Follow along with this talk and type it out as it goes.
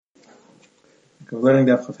We're learning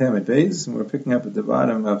Daf Chaf Ham at Beis, and we're picking up at the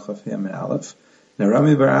bottom of Chaf Ham and Aleph. Now,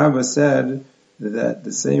 Rami Bar Abba said that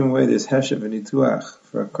the same way there's Heshev and Nituach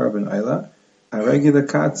for a carbon Ayla, a regular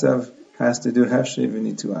Katzav has to do Heshev and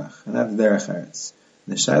Nituach, and that's Derech Eretz.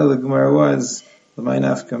 The Shaila of the Gemara was, L'may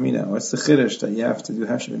Nafka Mina, what's the Chiddush that you have to do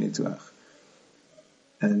Heshev and Nituach?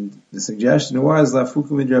 And the suggestion was,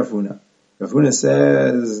 Lafuku mid Ravuna. Ravuna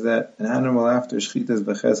says that an animal after Shechita is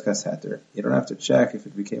Bechezkas Heter. You don't have to check if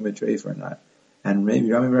it became a treif or not. And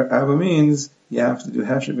maybe Rami Bar Abba means you have to do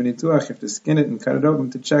Heshev v'nituach, you have to skin it and cut it open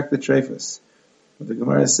to check the treifus. But the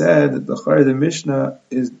Gemara said that the Mishnah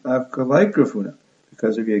is avka like Ravuna,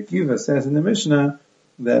 because Rabbi Akiva says in the Mishnah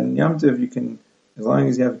that in Yom Tov you can, as long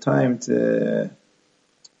as you have time to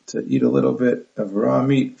eat a little bit of raw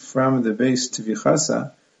meat from the base to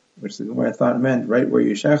vichasa, which the Gemara thought meant right where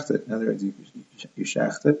you shecht it. In other words, you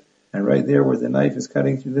shecht it, and right there where the knife is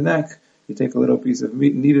cutting through the neck, you take a little piece of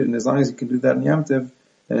meat and eat it, and as long as you can do that in Yom Tov,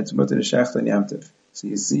 then it's mutter to shecht on Yom Tov. So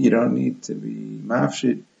you see, you don't need to be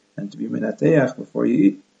mafshid and to be menateach before you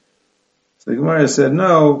eat. So the Gemara said,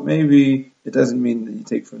 no, maybe it doesn't mean that you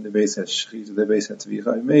take from the base at shechit to the base at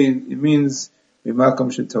tvicha. It means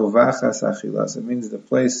mimakom shetovachas achilas. It means the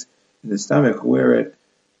place in the stomach where it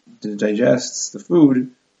digests the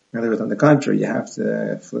food. In other words, on the contrary, you have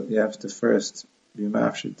to first be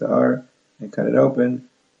mafshid ta'ar and cut it open,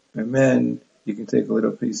 and then you can take a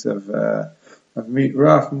little piece of meat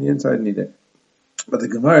raw from the inside and eat it. But the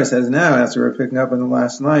Gemara says now, after we're picking up on the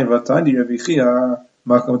last line, Vatandi Rabbi Chia,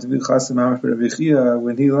 Makom Tevi Chasim Mamash Rabbi Chia,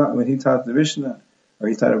 when he taught the Mishnah, or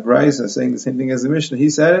he taught a Beitzah saying the same thing as the Mishnah, he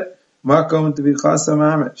said it, Makom Tevi Chasim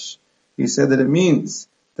Mamash. He said that it means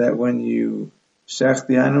that when you shech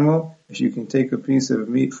the animal, if you can take a piece of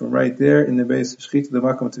meat from right there in the base of shechita, the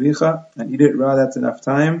Makom Tevicha, and eat it raw, that's enough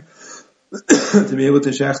time to be able to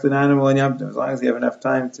shecht an animal in Yom Tov. As long as you have enough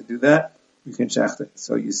time to do that, you can shecht it.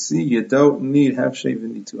 So you see, you don't need Heshev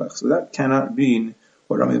and Nituach. So that cannot mean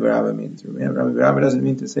what Rami Bar Abba means. Rami Bar Abba doesn't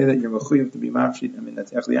mean to say that you're mechuyev to be mafshid.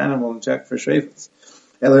 That's the animal and check for shreifas.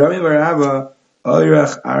 El Rami Bar Abba,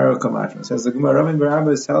 Oyrach Aro Kamashma. Says the Gemara, Rami Bar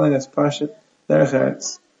Abba is telling us Pashat Derech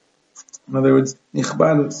Eretz. In other words,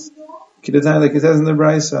 Nichbadus. Like it says in the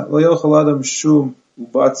Beitzah, Lo yochel adam shum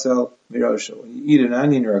ubatzel mirosho. When you eat an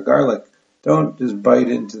onion or a garlic, don't just bite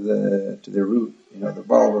into the root, the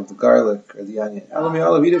bulb of the garlic or the onion.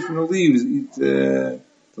 Alam eat it from the leaves. Eat the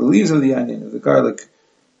leaves of the onion, of the garlic.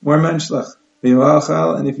 More menschlach.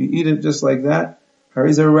 And if you eat it just like that,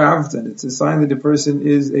 hariz a ravtan. It's a sign that the person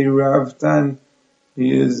is a ravtan.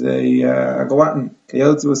 He is a glutton.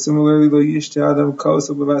 Similarly, lo yishte adam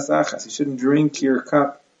kosa b'vasachas. He shouldn't drink your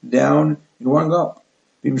cup down in one gulp.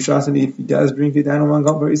 If he does drink it down in one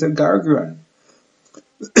gulp, he's a gargaran.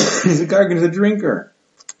 He's a gargaran, he's a drinker.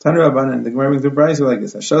 Tanurabanan, the Gemara brings the Beitzah like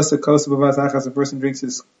this. Hashosa kosa b'vasachas, a person drinks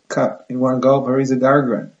his cup in one gulp, or he's a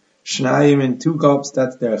gargaran. Shnayim in two gulps,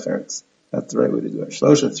 that's derech eretz. That's the right way to do it.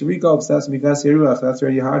 Shlosha, three gulps, that's migas yeruach, that's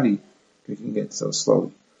where yahadi. You can get so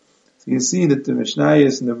slowly. So you see that the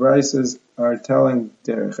Mishnayos and the Beitzahs are telling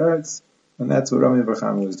derech eretz, and that's what Rami Bar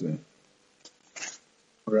Chama was doing.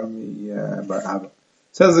 Rami Bar Abba.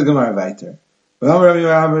 Says the Gemara weiter. Rami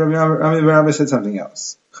Bar Abba said something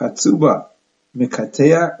else. Chatzuba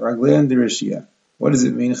mikatea raglean dereshia. What does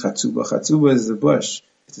it mean, chatzuba? Chatzuba is a bush.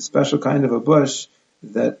 It's a special kind of a bush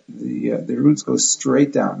that the roots go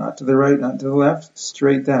straight down, not to the right, not to the left,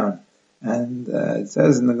 straight down. And it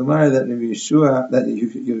says in the Gemara that Yeshua,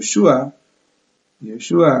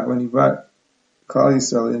 when he brought Klal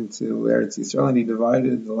Yisrael into Eretz Yisrael and he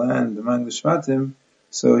divided the land among the Shvatim,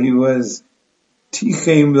 so he was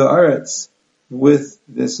tichem the aretz with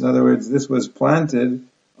this. In other words, this was planted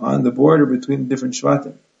on the border between the different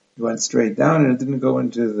shvatim. He went straight down, and it didn't go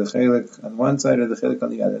into the chelik on one side or the chelik on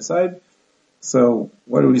the other side. So,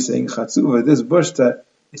 what are we saying? Chatzuva, this bush that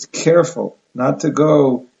is careful not to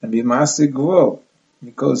go and be masig gvul.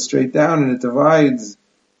 It goes straight down and it divides.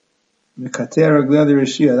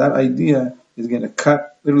 That idea is going to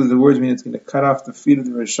cut. Literally, the words mean it's going to cut off the feet of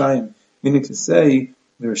the Rishayim. Meaning to say,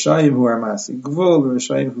 the Rishayim who are masig gvul, the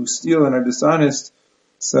Rishayim who steal and are dishonest.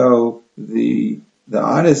 So the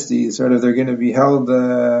honesty is sort of, they're going to be held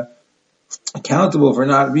accountable for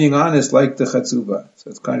not being honest, like the chatzuba.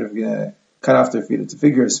 So it's kind of going to cut off their feet. It's a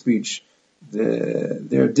figure of speech.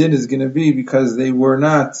 Their din is going to be because they were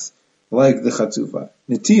not like the chatzuba.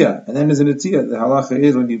 Nitiya, and then there's a nitiya. The halacha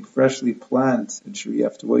is when you freshly plant a tree, you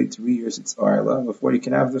have to wait 3 years. It's arla before you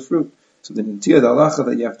can have the fruit. So the nitiya, the halacha,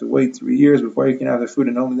 that you have to wait 3 years before you can have the fruit,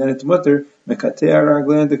 and only then it's mutter. Mekatea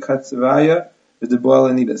raglan de katzavaya the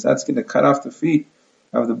boalanidas. That's going to cut off the feet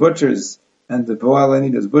of the butchers, and the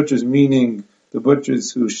boalanidas, butchers meaning the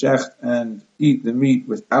butchers who shecht and eat the meat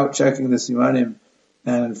without checking the simanim,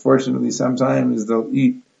 and unfortunately sometimes they'll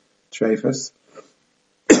eat treifas,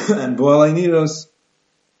 and boalainidos,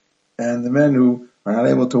 and the men who are not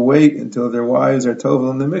able to wait until their wives are tovel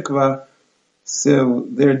in the mikvah, so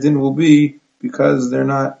their din will be, because they're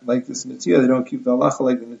not like this Natiya, they don't keep the halacha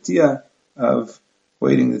like the Natiya of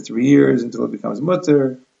waiting the 3 years until it becomes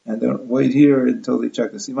mutter, and don't wait here until they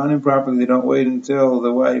check the simanim properly, they don't wait until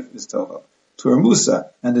the wife is tovel. Turmusa,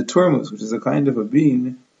 and the turmus, which is a kind of a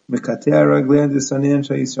bean, mekatea raglein de sanein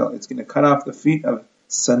shal Yisrael, it's going to cut off the feet of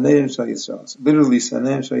sanein shal Yisrael. So literally,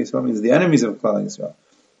 sanein shal Yisrael means the enemies of Klal Yisrael.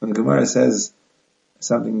 When the Gemara says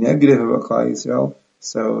something negative about Klal Yisrael,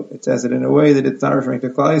 so it says it in a way that it's not referring to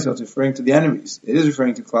Klal Yisrael, it's referring to the enemies. It is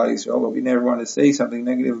referring to Klal Yisrael, but we never want to say something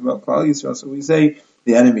negative about Klal Yisrael, so we say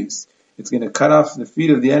the enemies. It's going to cut off the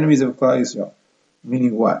feet of the enemies of Klal Yisrael.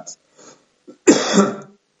 Meaning what?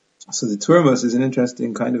 So the turmus is an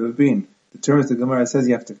interesting kind of a bean. The turmus, the Gemara says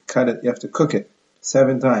you have to cut it, you have to cook it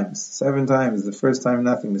 7 times. 7 times. The first time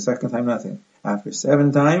nothing, the second time nothing. After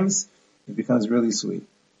 7 times, it becomes really sweet.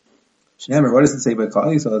 Shnemer, what does it say by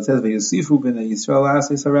Klal Yisrael? It says, "Vayusifu b'nei Yisrael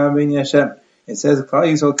asay Rabbeinu Yashem." It says Klal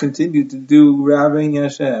Yisrael continued to do Rabbeinu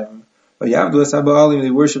Yashem. Vayavdu es ha'ba'alim,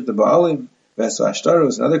 they worship the Ba'alim. Vesu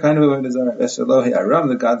Ashtaros, another kind of avodah zarah. Veselohi Aram,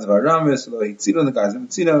 the gods of Aram. Veselohi Tzidon, the gods of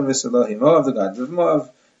Tzidon. Veselohi Moav, the gods of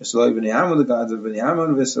Moav. Veselohi Bnei Ammon, the gods of Bnei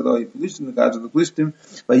Ammon. Veselohi Pelishtim, the gods of the Pelishtim.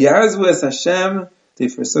 Vayarzu es Hashem, they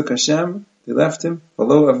forsook Hashem, they left Him.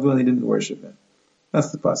 V'lo avdu, and they didn't worship Him.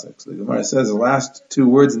 That's the pasuk. So the Gemara says the last 2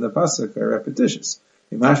 words in the pasuk are repetitious.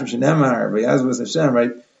 Right?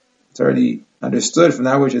 It's already understood from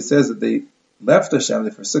that which it says that they left Hashem,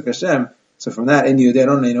 they forsook Hashem. So from that, they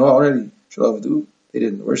know already. They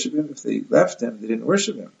didn't worship Him. If they left Him, they didn't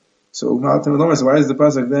worship Him. So why does the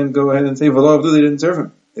pasuk then go ahead and say they didn't serve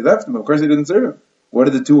Him? They left Him. Of course, they didn't serve Him. What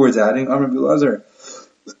are the 2 words adding? Amar Bilazar.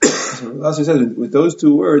 Bilazar says with those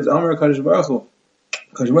 2 words, Amar Kadosh Baruch Hu.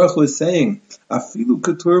 Kadosh Baruch Hu is saying, Afilu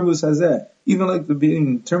keturmus hazeh, even like the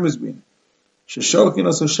bean, turmus bean. Shesholkin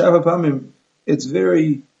also shava pamim. It's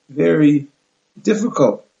very, very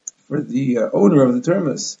difficult for the owner of the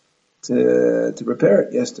turmus to prepare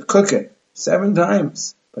it. He has to cook it 7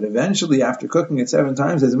 times. But eventually, after cooking it 7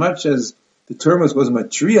 times, as much as the turmus was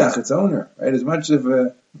matriach, its owner, right? As much of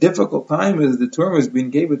a difficult time as the turmus bean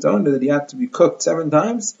gave its owner, that he had to be cooked 7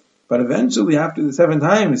 times. But eventually, after the 7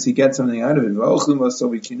 times, he gets something out of it.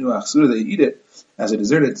 They eat it as a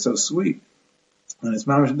dessert. It's so sweet, and it's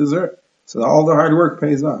mamish a dessert. So all the hard work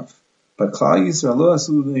pays off. But Klal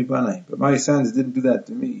Yisrael, but my sons didn't do that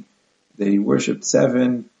to me. They worshipped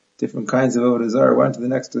 7 different kinds of avodah zarah, one to the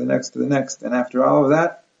next, to the next, to the next, and after all of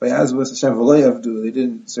that, they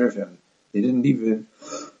didn't serve Him. They didn't even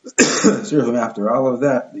serve Him after all of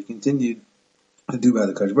that. They continued to do by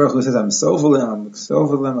the Kadosh Baruch Hu says, I'm so for them,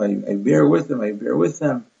 I bear with them,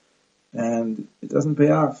 and it doesn't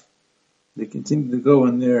pay off. They continue to go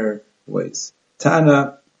in their ways.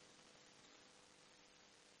 Tana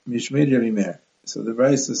Mishmei Rabbi Meir. So the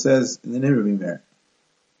Beitzah says in the name of Rabbi Meir,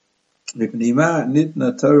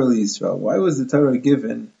 Nitna Torah Yisrael. Why was the Torah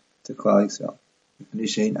given to Klal Yisrael?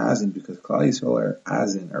 Because Klal Yisrael are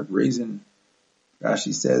azin, are brazen.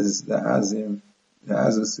 Rashi says the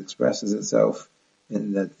azus expresses itself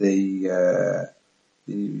in that they're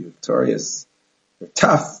victorious, they're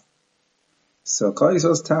tough. So Klal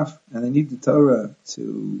Yisrael is tough, and they need the Torah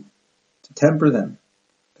to temper them,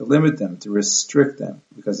 to limit them, to restrict them.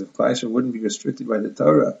 Because if Klal Yisrael wouldn't be restricted by the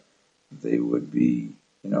Torah, they would be,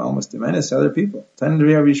 almost a menace to other people. When the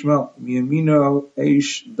Rebbe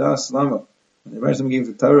gave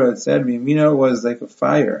the Torah, it said Miyamino was like a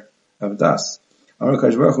fire of dust. The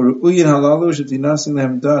Rebbe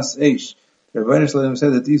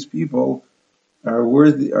said that these people are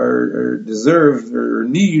worthy, are deserved, or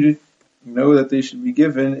need, that they should be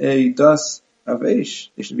given a dust of Eish.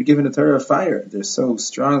 They should be given a Torah of fire. They're so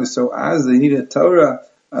strong, they're so az, they need a Torah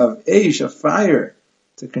of Eish, of fire,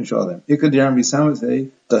 to control them. Their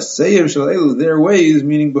ways,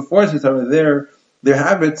 meaning before the Torah, their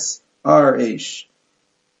habits are Eish.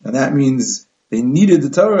 And that means they needed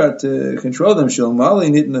the Torah to control them.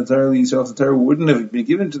 The Torah wouldn't have been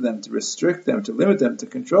given to them to restrict them, to limit them, to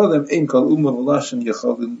control them.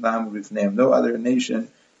 No other nation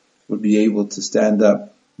would be able to stand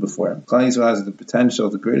up before him. Klal Yisrael has the potential,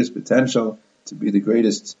 the greatest potential, to be the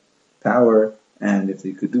greatest power. And if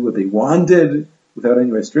they could do what they wanted, without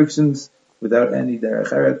any restrictions, without any derech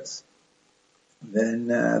eretz, then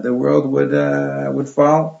the world would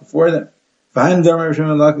fall before them. And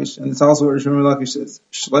it's also what Rishon Lakish says.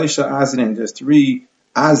 Shleisha azin, there's 3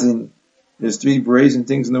 azin There's three brazen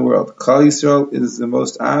things in the world. Klal Yisrael is the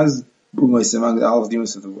most az, among all of the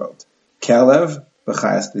humans of the world. Kelev, the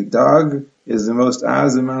chayas, the dog, is the most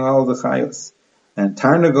az among all of the chayos. And the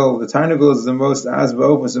tarnagol is the most az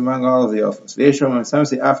b'ofos among all of the ofos. V'yeshom, and some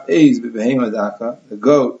say af eiz b'behema daka, the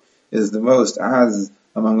goat is the most az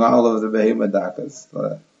among all of the behema dakas,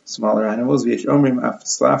 the smaller animals. V'yeshomrim af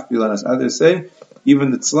tzlaf bilanas. Others say,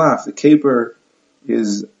 even the tzlaf, the caper,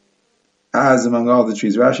 is az among all the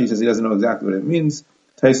trees. Rashi says he doesn't know exactly what it means.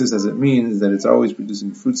 Taisus says it means that it's always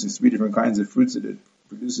producing fruits. There's three different kinds of fruits that it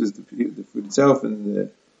produces, the fruit itself and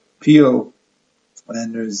the peel,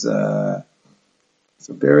 and there's so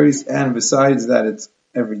berries, and besides that it's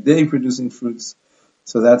every day producing fruits.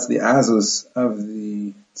 So that's the azus of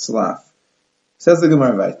the tzlaf. Says the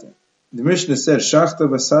Gemara Vayta. The Mishnah says, shachta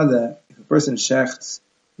basada, if a person shechts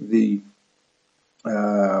the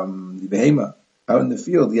behema out in the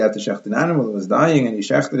field, he had to shecht an animal that was dying, and he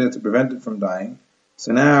shechted it to prevent it from dying.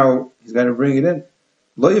 So now he's got to bring it in.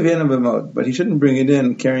 Lo yavena b'mod, but he shouldn't bring it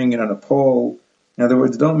in carrying it on a pole. In other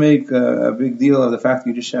words, don't make a big deal of the fact that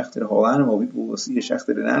you just shechted a whole animal. People will see you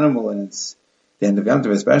shechted an animal, and it's the end of Yom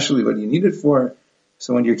Tov, especially what you need it for.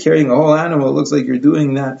 So when you're carrying a whole animal, it looks like you're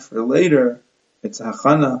doing that for later. It's a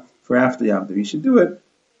hachana for after Yom Tov. You should do it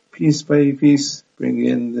piece by piece. Bring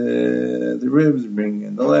in the ribs, bring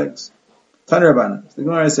in the legs. Tanur Rabbanan. The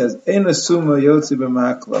Gemara says, "Ein asuma yotzi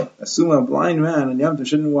b'maklo." Asuma, a blind man, and Yom Tov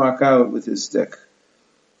shouldn't walk out with his stick.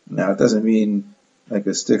 Now, it doesn't mean like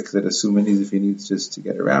a stick that Asuma needs if he needs just to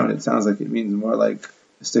get around. It sounds like it means more like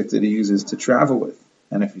a stick that he uses to travel with.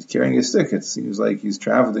 And if he's carrying a stick, it seems like he's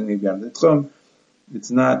traveling maybe on the tchum.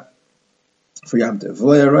 It's not for Yom Tov.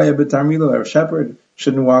 V'lo yaraya b'tarmilo, a shepherd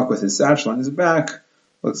shouldn't walk with his satchel on his back.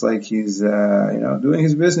 Looks like he's, doing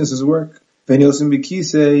his business, his work. V'nyosim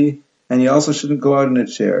b'kisei, and you also shouldn't go out in a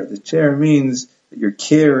chair. The chair means that you're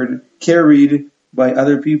carried by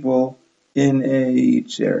other people in a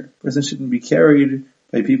chair. A person shouldn't be carried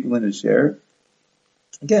by people in a chair.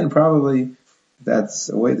 Again, probably that's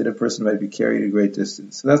a way that a person might be carried a great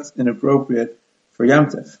distance. So that's inappropriate for Yom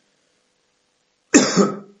Tov.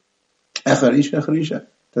 Echarisha.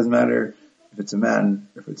 Doesn't matter if it's a man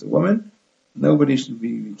or if it's a woman. Nobody should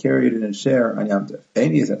be carried in a chair on Yom Tov.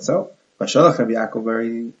 Is that so? Vashalach Rabbi Yaakov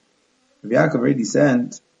already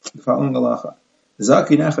sent the following halacha.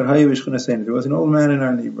 There was an old man in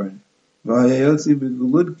our neighborhood. And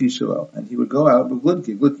he would go out,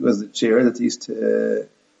 Gludki was the chair that he used to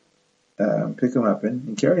pick him up in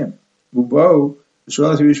and carry him. And he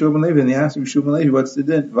asked Yeshua ben Levi, what's the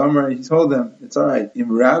din? He told them, it's alright. If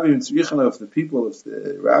the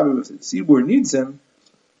tzibur needs him,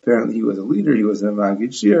 apparently he was a leader, he was a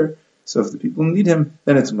magid shir, so if the people need him,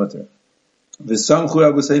 then it's mutter. And Rabbi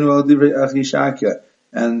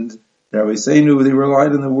Seinu, they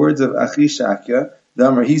relied on the words of Achi Shakya.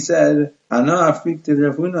 He said, I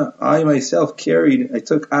myself I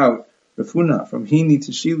took out Rafuna from Hini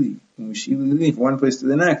to Shili, from Shili from one place to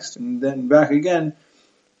the next, and then back again.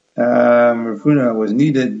 Rafuna was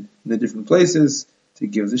needed in the different places to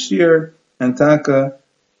give the shir, and Taka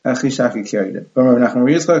Achishaki carried it. I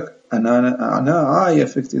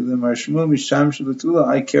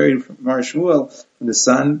carried from Mar Shmuel from the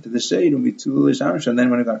sun to the shade, and then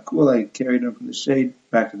when it got cool, I carried him from the shade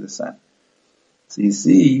back to the sun. So you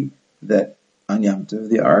see that on Yom Tov,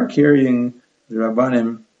 they are carrying the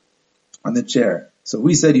Rabbanim on the chair. So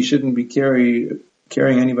we said you shouldn't be carrying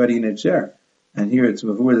anybody in a chair. And here it's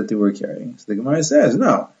Mavur that they were carrying. So the Gemara says,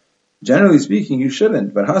 no, generally speaking, you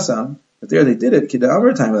shouldn't. But Hassam, but there they did it, Kida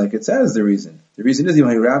Amr time, like it says the reason. The reason is, if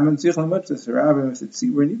the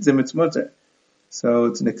tzibur needs him, it's mutter. So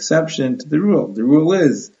it's an exception to the rule. The rule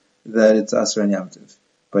is that it's Asra and Yom Tov.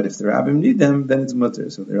 But if the rabbim need them, then it's mutter.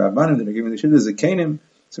 So the rabbanim that are giving the shidduch is a kanim,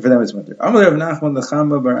 so for them it's mutter. Amar Rav Nachman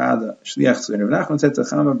l'chama bar'ada, shliach tzion. Rav Nachman said to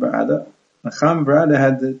Chama bar'ada, Chama bar'ada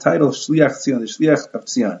had the title shliach tzion, the shliach of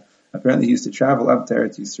Tzion. Apparently he used to travel up to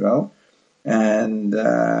Eretz Yisrael, and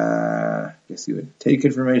I guess he would take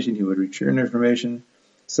information, he would return information.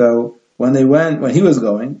 So when he was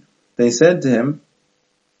going, they said to him,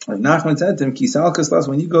 Rav Nachman said to him, Kisal kaslas,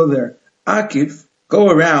 when you go there, akif, go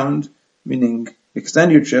around, meaning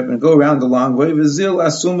extend your trip and go around the long way. Vizil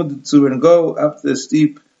asuma tzur, and go up the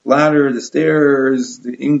steep ladder, the stairs,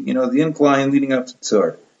 the incline leading up to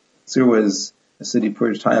Tzur. Tzur was a city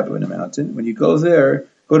perched high up in a mountain. When you go there,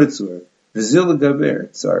 go to Tzur. Vizil gaber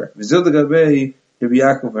Tzur. Vizil gaber Rabbi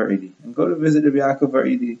Yaakov Haridi, and go to visit Rabbi Yaakov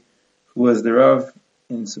Haridi, who was the Rav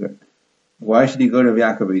in Tzur. Why should he go to Rabbi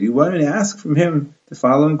Yaakov Haridi? Why did he ask from him the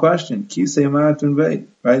following question? Kisei ma'atun vei,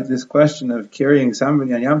 right? This question of carrying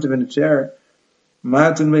somebody on Yom Tov in a chair.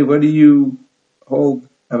 Ma'atun vei, what do you hold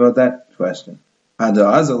about that question. Ada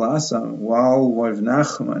Azalasam, while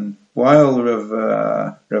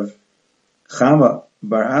Rav Chama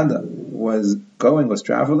Bar Ada was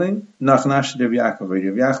traveling, Nachnash Rav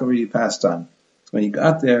Yaakov passed on. So when he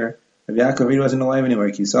got there, Rav Yaakov wasn't alive anymore.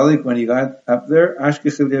 Kisalik, when he got up there,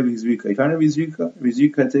 Ashkechel Vizrika. He found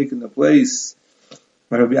Vizrika had taken the place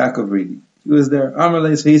of Rav Yaakov. He was there.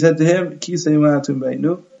 Amalei, so he said to him, Kisei Ma'atum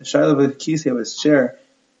Beinu. The Shiloh of Kisei was chair,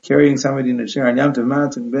 carrying somebody in a chair. And Yamtiv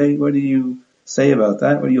Ma'atum Bei, what do you say about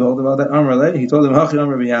that? What do you hold about that? Amalei, he told him, Hachi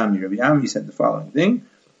Amar B'Yami. Rabbi Yami said the following thing: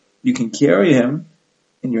 you can carry him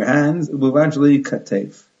in your hands, Ubavajli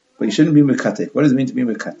Katev. But you shouldn't be Mekatef. What does it mean to be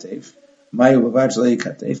Mekatef? Mayu Ubavajli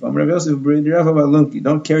Katev. Amar Rav Yosef B'Rav Alunki.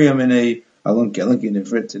 Don't carry him in a Alunki. Alunki in the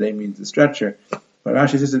Frit today means the stretcher. But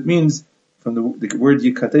Rashi says it means, from the word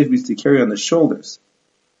Yikatef means to carry on the shoulders,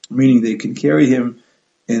 meaning they can carry him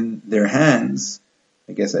in their hands,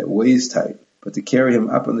 I guess at waist height, but to carry him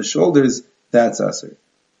up on the shoulders, that's Asr.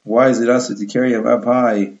 Why is it Asr to carry him up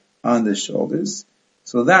high on the shoulders?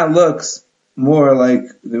 So that looks more like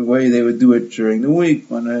the way they would do it during the week,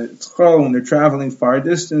 when they're traveling far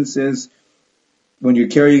distances. When you're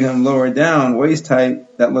carrying him lower down, waist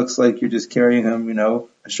height, that looks like you're just carrying him, a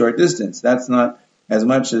short distance. That's not as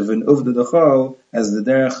much of an uvda d'chol as the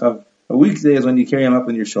derech of a weekday is when you carry him up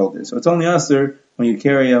on your shoulders. So it's only asr when you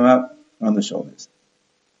carry him up on the shoulders.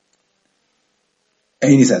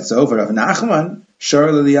 And he said so for Rav Nachman,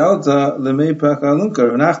 Shar l'Yalta l'meipach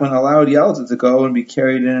alunka. Rav Nachman allowed Yalta to go and be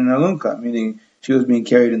carried in an alunka, meaning she was being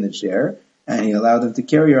carried in the chair, and he allowed them to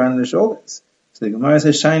carry her on the shoulders. So the Gemara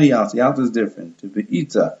says shiny Yalta. Yalta is different. To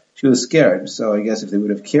Beitzah, she was scared. So I guess if they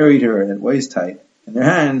would have carried her at waist height in their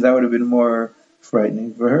hands, that would have been more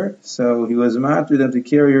frightening for her. So he was matter them to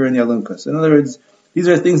carry her in the alunka. So in other words, these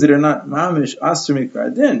are things that are not mamish asr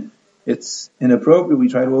mikra din. It's inappropriate. We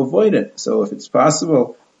try to avoid it. So if it's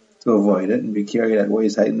possible to avoid it and be carried at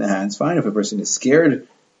waist height in the hands, fine. If a person is scared,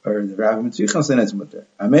 or the Rav Mitzvichon said it's mutter.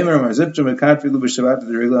 They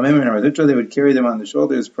would carry them on the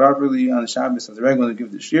shoulders properly on the Shabbos of the regular to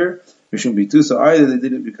give the shir. There shouldn't be two. So either they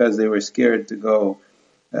did it because they were scared to go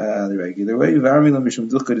the regular way.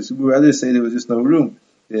 Others say there was just no room.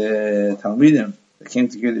 The Talmidim that came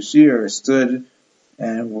to hear the shir stood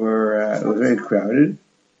and it was very crowded,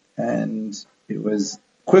 and it was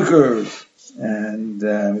quicker, and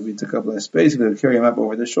maybe it took up less space. If they would carry him up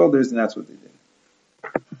over their shoulders, and that's what they did.